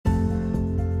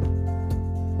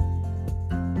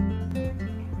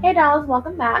Hey dolls,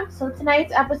 welcome back. So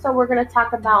tonight's episode we're going to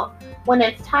talk about when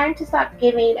it's time to stop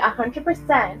giving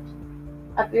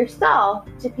 100% of yourself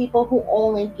to people who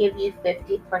only give you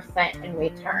 50% in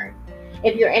return.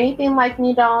 If you're anything like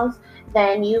me dolls,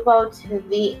 then you go to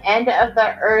the end of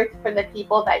the earth for the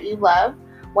people that you love,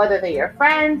 whether they're your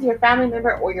friends, your family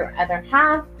member, or your other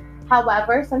half.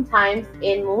 However, sometimes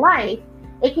in life,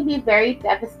 it can be very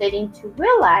devastating to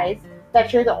realize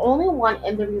that you're the only one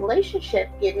in the relationship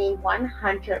giving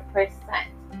 100%.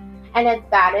 And if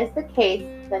that is the case,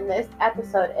 then this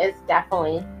episode is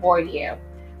definitely for you.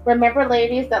 Remember,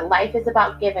 ladies, that life is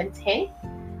about give and take.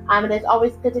 It is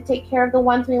always good to take care of the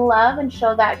ones we love and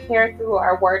show that care through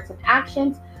our words and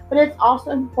actions, but it's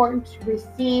also important to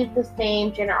receive the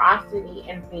same generosity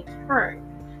in return.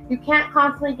 You can't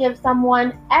constantly give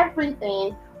someone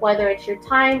everything, whether it's your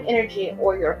time, energy,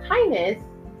 or your kindness,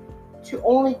 to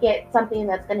only get something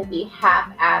that's going to be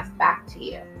half-assed back to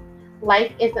you.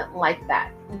 Life isn't like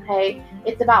that, okay?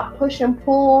 It's about push and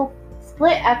pull,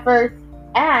 split efforts,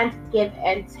 and give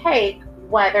and take,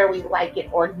 whether we like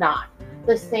it or not.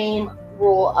 The same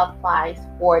rule applies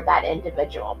for that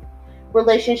individual.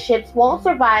 Relationships won't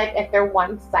survive if they're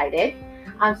one-sided.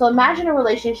 So imagine a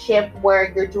relationship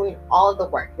where you're doing all of the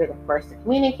work. You're the first to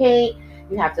communicate.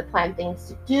 You have to plan things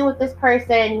to do with this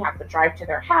person. You have to drive to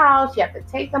their house. You have to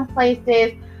take them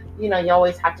places. You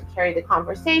always have to carry the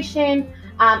conversation.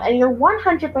 And you're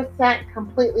 100%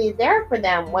 completely there for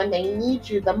them when they need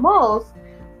you the most,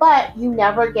 but you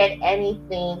never get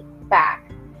anything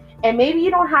back. And maybe you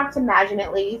don't have to imagine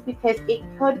it, ladies, because it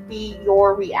could be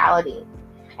your reality.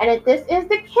 And if this is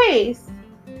the case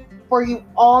for you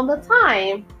all the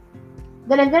time,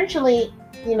 then eventually,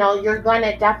 you're going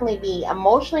to definitely be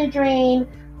emotionally drained,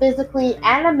 physically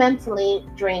and mentally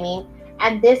draining,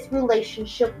 and this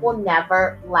relationship will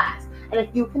never last. And if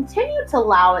you continue to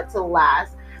allow it to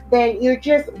last, then you're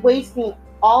just wasting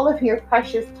all of your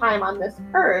precious time on this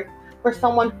earth for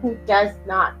someone who does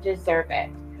not deserve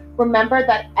it. Remember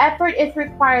that effort is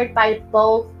required by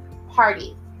both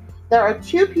parties. There are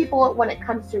two people when it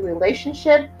comes to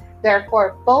relationship.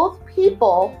 Therefore, both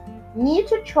people need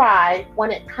to try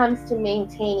when it comes to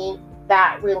maintaining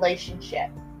that relationship.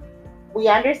 We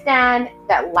understand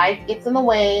that life gets in the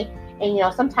way,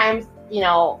 and sometimes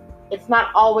it's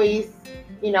not always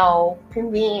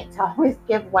convenient to always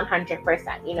give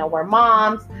 100%. We're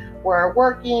moms, we're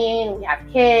working, we have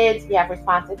kids, we have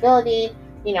responsibility.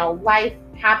 Life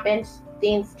happens,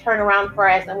 things turn around for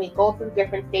us, and we go through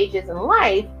different stages in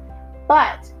life.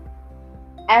 But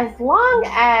as long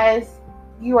as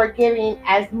you are giving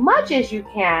as much as you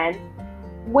can,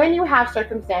 when you have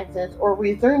circumstances or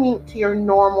resuming to your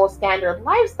normal standard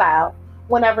lifestyle,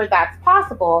 whenever that's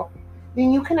possible,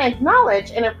 then you can acknowledge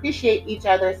and appreciate each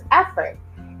other's effort.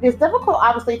 It is difficult,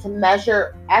 obviously, to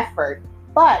measure effort,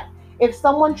 but if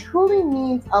someone truly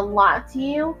means a lot to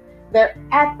you, their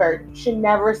effort should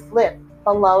never slip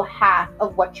below half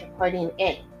of what you're putting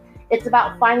in. It's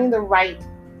about finding the right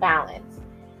balance.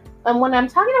 And when I'm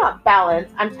talking about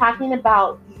balance, I'm talking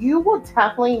about you will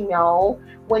definitely know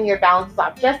when your balance is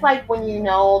off. Just like when you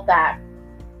know that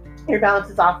your balance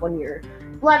is off when your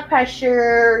blood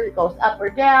pressure goes up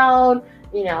or down,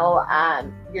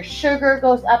 your sugar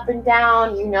goes up and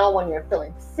down, when you're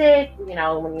feeling sick,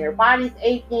 when your body's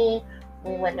aching,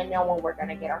 we let me know when we're going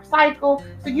to get our cycle.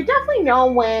 So you definitely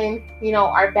know when,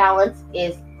 our balance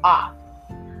is off.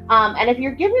 And if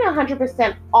you're giving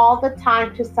 100% all the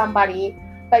time to somebody,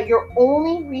 but you're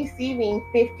only receiving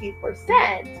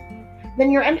 50%, then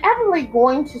you're inevitably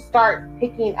going to start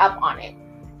picking up on it.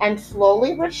 And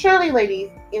slowly but surely, ladies,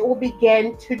 it will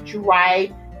begin to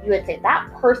drive you insane. That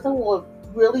person will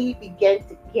really begin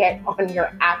to get on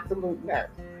your absolute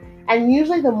nerves. And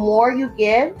usually the more you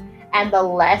give and the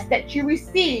less that you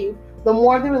receive, the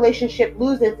more the relationship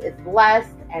loses its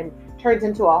lust and turns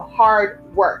into a hard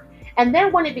work. And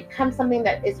then when it becomes something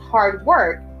that is hard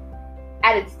work,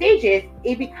 at its stages,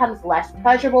 it becomes less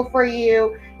pleasurable for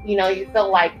you. You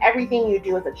feel like everything you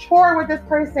do is a chore with this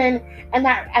person. And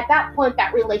that at that point,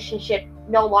 that relationship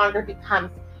no longer becomes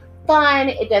fun.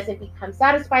 It doesn't become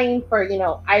satisfying for,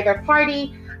 either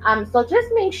party. So just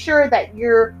make sure that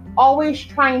you're always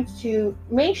trying to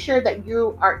make sure that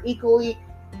you are equally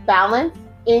balanced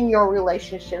in your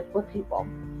relationship with people.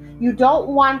 You don't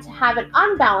want to have an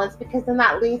unbalance because then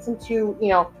that leads into,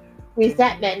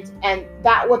 resentment, and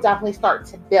that will definitely start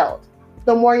to build.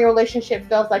 The more your relationship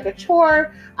feels like a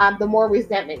chore, the more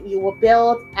resentment you will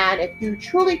build. And if you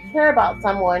truly care about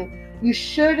someone, you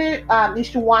should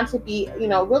want to be,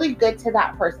 really good to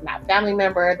that person, that family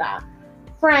member, that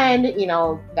friend,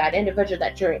 that individual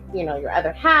that you're, your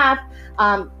other half.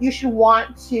 You should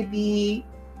want to be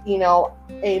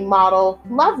a model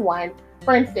loved one.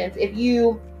 For instance, if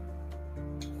you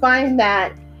find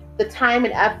that the time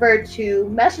and effort to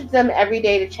message them every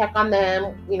day to check on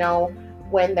them,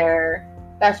 when their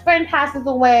best friend passes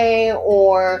away,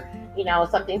 or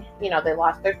something, they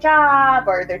lost their job,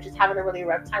 or they're just having a really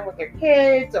rough time with their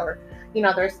kids, or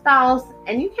their spouse,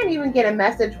 and you can't even get a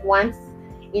message once,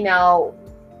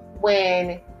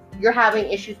 when you're having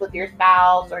issues with your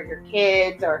spouse or your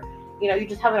kids, or you're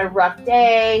just having a rough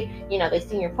day, they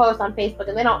see your post on Facebook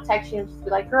and they don't text you and just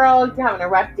be like, girl, you're having a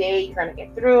rough day, you're going to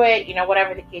get through it,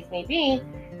 whatever the case may be,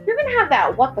 you're going to have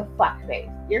that what the fuck face.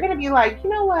 You're going to be like, you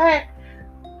know what?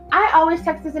 I always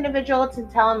text this individual to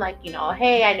tell them, like,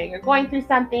 hey, I know you're going through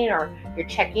something, or you're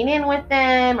checking in with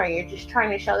them, or you're just trying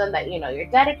to show them that, you're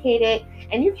dedicated,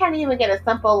 and you can't even get a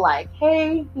simple, like,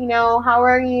 hey, how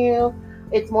are you?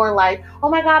 It's more like, oh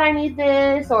my God, I need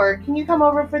this, or can you come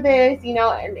over for this,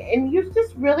 and you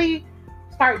just really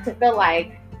start to feel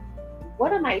like,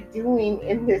 what am I doing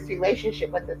in this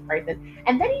relationship with this person?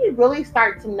 And then you really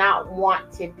start to not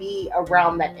want to be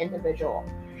around that individual.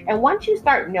 And once you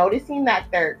start noticing that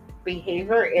their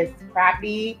behavior is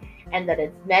crappy and that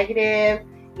it's negative,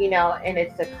 and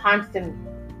it's a constant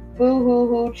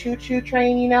boo-hoo-hoo, choo-choo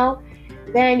train,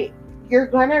 then you're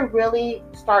going to really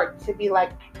start to be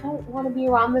like, I don't want to be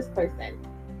around this person.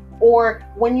 Or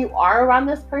when you are around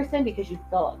this person because you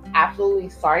feel absolutely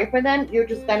sorry for them, you're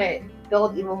just going to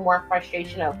build even more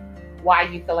frustration of why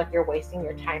you feel like you're wasting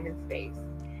your time and space.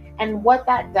 And what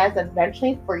that does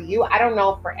eventually for you, I don't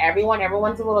know for everyone,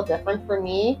 everyone's a little different. For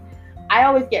me, I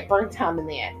always get burnt out in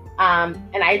the end.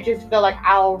 And I just feel like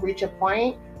I'll reach a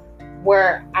point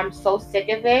where I'm so sick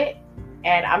of it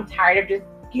and I'm tired of just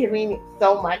giving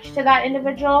so much to that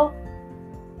individual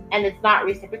and it's not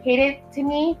reciprocated to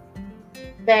me,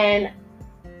 then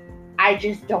I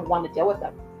just don't want to deal with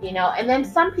them, And then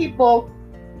some people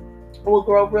will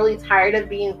grow really tired of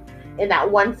being in that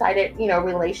one-sided,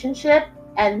 relationship,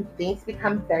 and things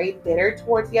become very bitter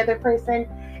towards the other person,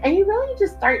 and you really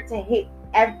just start to hate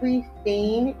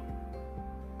everything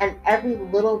and every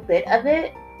little bit of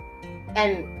it.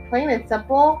 And plain and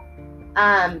simple,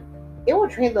 it will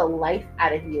drain the life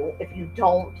out of you if you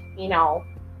don't,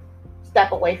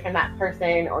 step away from that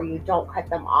person, or you don't cut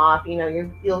them off.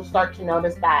 You'll start to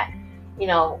notice that,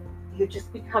 you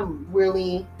just become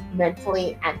really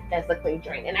mentally and physically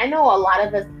drained. And I know a lot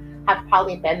of us have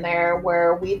probably been there,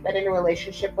 where we've been in a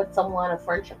relationship with someone, a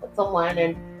friendship with someone,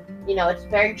 and it's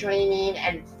very draining,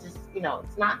 and it's just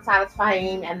it's not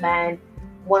satisfying. And then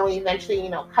when we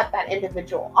eventually cut that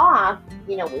individual off,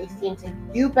 we seem to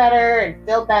do better and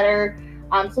feel better.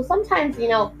 So sometimes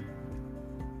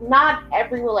not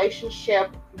every relationship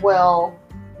will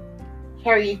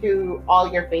carry you through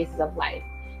all your phases of life.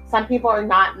 Some people are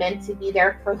not meant to be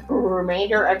there for the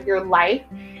remainder of your life,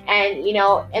 and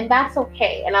and that's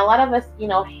okay. And a lot of us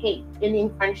hate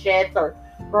ending friendships or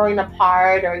growing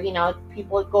apart, or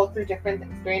people go through different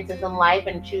experiences in life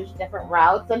and choose different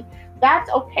routes, and that's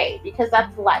okay, because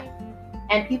that's life.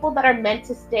 And people that are meant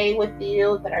to stay with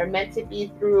you, that are meant to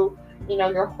be through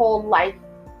your whole life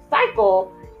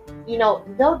cycle,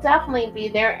 they'll definitely be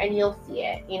there, and you'll see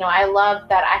it. I love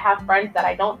that I have friends that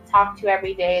I don't talk to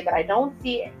every day, that I don't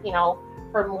see,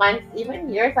 for months, even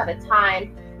years at a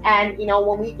time. And,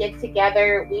 when we get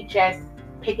together, we just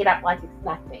pick it up like it's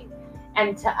nothing.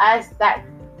 And to us, that,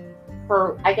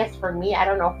 I guess for me, I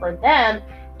don't know, for them,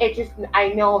 I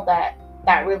know that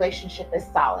that relationship is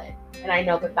solid. And I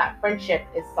know that that friendship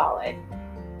is solid.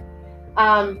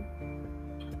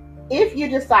 If you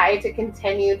decide to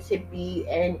continue to be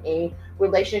in a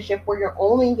relationship where you're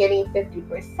only getting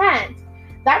 50%,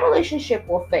 that relationship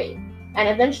will fade. And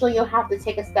eventually you'll have to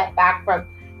take a step back from,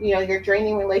 your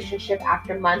draining relationship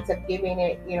after months of giving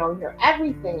it, your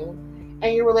everything.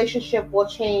 And your relationship will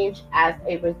change as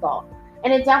a result.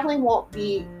 And it definitely won't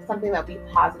be something that'll be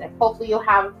positive. Hopefully you'll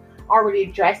have already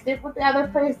addressed it with the other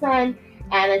person.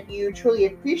 And if you truly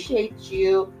appreciate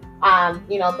you,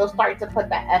 they'll start to put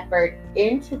that effort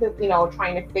into the,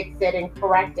 trying to fix it and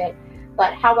correct it.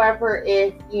 But however,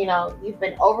 if, you've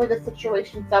been over the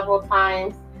situation several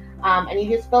times, and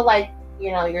you just feel like,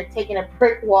 you're taking a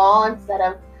brick wall instead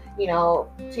of,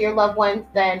 to your loved ones,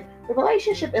 then the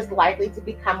relationship is likely to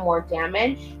become more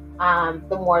damaged,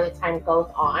 the more the time goes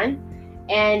on.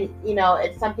 And,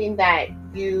 it's something that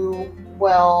you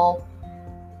will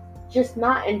just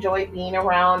not enjoy being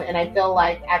around. And I feel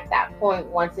like at that point,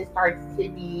 once it starts to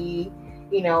be,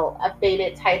 a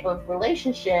faded type of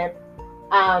relationship,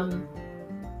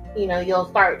 you'll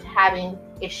start having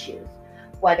issues,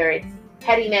 whether it's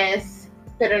pettiness,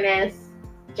 bitterness,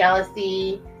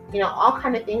 jealousy, all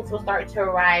kind of things will start to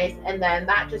arise, and then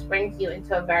that just brings you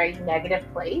into a very negative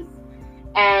place.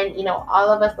 And all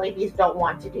of us ladies don't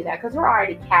want to do that because we're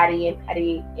already catty and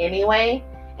petty anyway,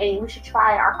 and we should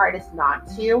try our hardest not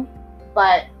to.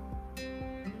 But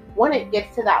when it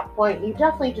gets to that point, you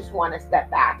definitely just want to step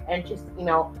back and just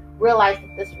realize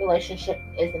that this relationship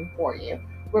isn't for you.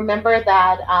 Remember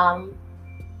that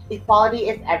equality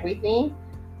is everything.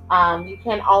 You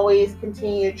can't always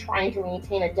continue trying to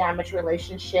maintain a damaged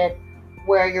relationship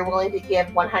where you're willing to give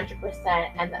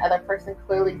 100% and the other person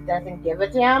clearly doesn't give a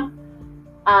damn.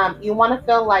 You want to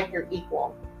feel like you're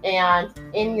equal, and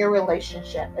in your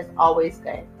relationship is always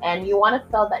good, and you want to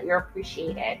feel that you're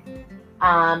appreciated,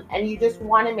 and you just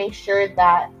want to make sure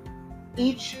that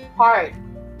each part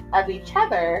of each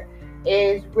other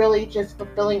is really just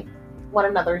fulfilling one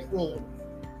another's needs,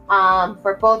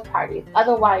 for both parties.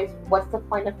 Otherwise, what's the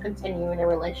point of continuing a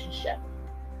relationship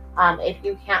if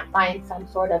you can't find some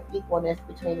sort of equalness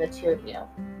between the two of you?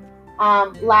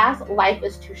 Last, life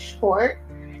is too short.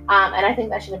 And I think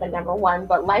that should have been number one,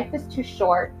 but life is too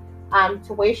short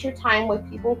to waste your time with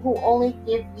people who only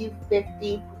give you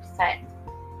 50%.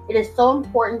 It is so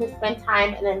important to spend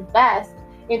time and invest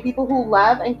in people who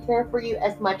love and care for you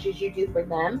as much as you do for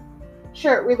them.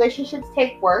 Sure, relationships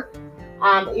take work.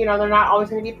 They're not always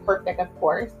going to be perfect, of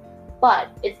course, but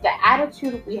it's the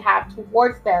attitude we have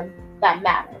towards them that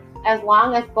matters. As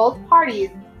long as both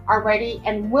parties are ready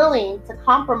and willing to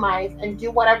compromise and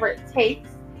do whatever it takes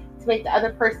to make the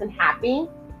other person happy,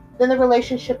 then the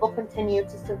relationship will continue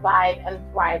to survive and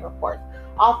thrive, of course.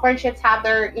 All friendships have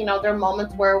their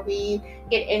moments where we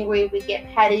get angry, we get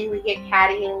petty, we get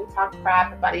catty, and we talk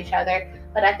crap about each other.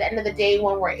 But at the end of the day,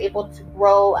 when we're able to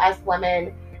grow as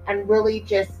women and really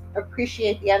just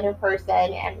appreciate the other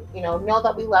person and know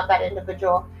that we love that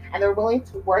individual and they're willing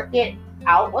to work it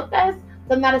out with us,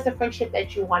 then that is a friendship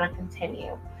that you want to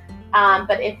continue.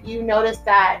 But if you notice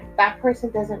that that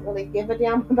person doesn't really give a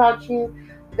damn about you,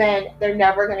 then they're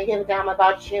never going to give a damn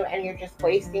about you, and you're just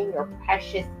wasting your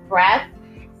precious breath,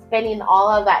 spending all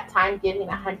of that time giving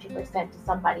 100% to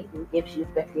somebody who gives you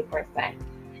 50%.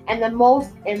 And the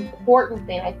most important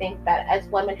thing I think that as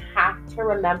women have to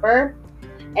remember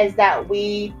is that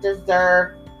we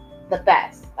deserve the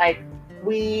best. Like,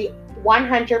 we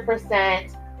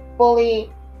 100%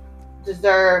 fully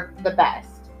deserve the best.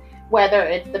 Whether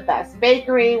it's the best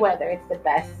bakery, whether it's the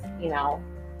best,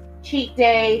 cheat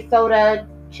day, soda,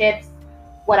 chips,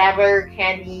 whatever,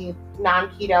 candy,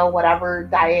 non-keto, whatever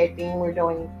diet thing we're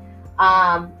doing.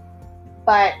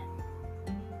 But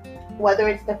whether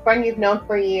it's the friend you've known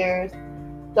for years,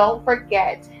 don't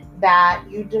forget that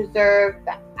you deserve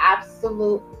the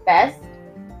absolute best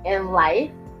in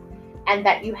life, and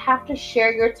that you have to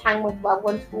share your time with loved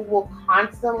ones who will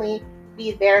constantly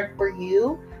be there for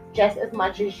you just as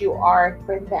much as you are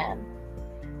for them.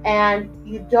 And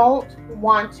you don't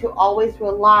want to always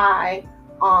rely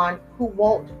on who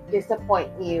won't disappoint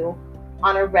you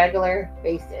on a regular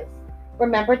basis.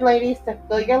 Remember, ladies, to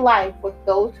fill your life with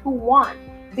those who want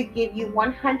to give you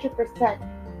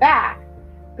 100% back,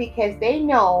 because they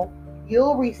know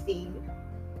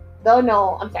they'll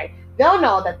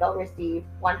know that they'll receive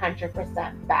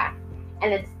 100% back.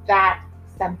 And it's that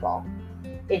simple.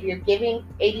 If you're giving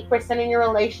 80% in your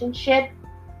relationship,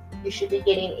 you should be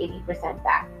getting 80%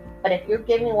 back. But if you're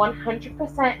giving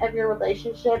 100% of your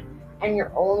relationship and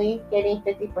you're only getting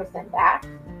 50% back,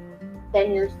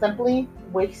 then you're simply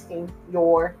wasting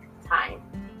your time.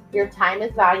 Your time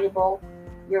is valuable,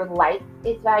 your life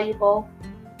is valuable,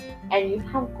 and you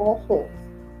have goals.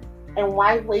 And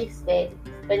why waste it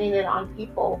spending it on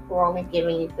people who are only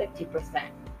giving you 50%?